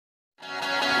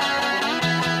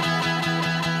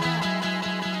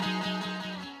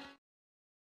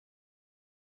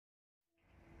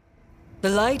The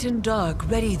light and dark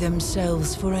ready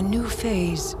themselves for a new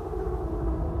phase.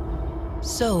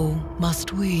 So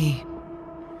must we.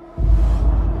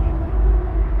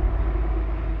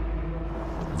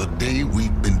 The day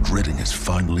we've been dreading has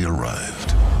finally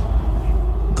arrived.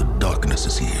 The darkness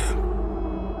is here.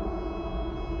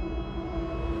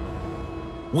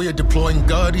 We are deploying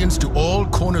Guardians to all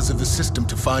corners of the system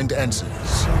to find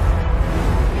answers.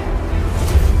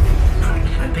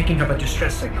 I'm picking up a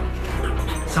distress signal.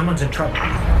 Someone's in trouble.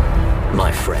 My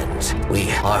friends,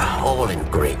 we are all in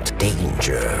great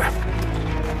danger.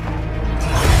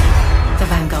 The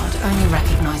Vanguard only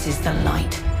recognizes the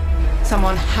light.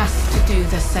 Someone has to do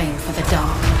the same for the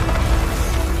dark.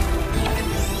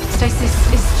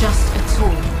 Stasis is just a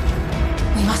tool.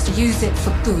 We must use it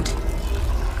for good.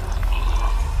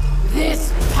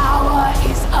 This power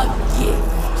is a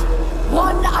gift.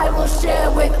 One I will share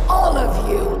with all of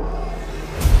you.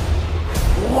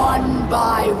 One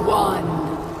by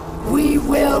one, we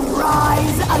will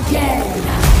rise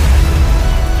again.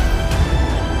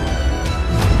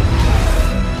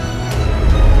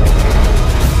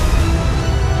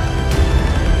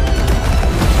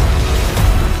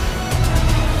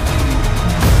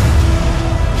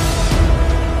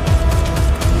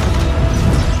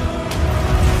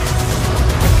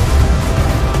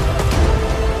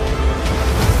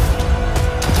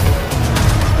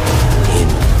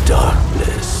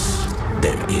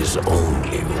 Is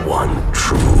only one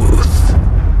truth: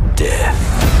 death.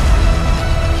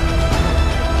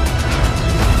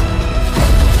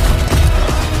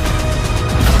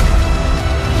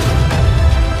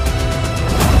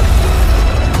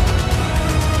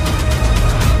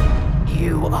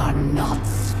 You are not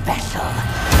special.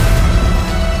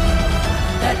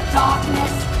 The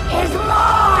darkness is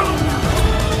mine!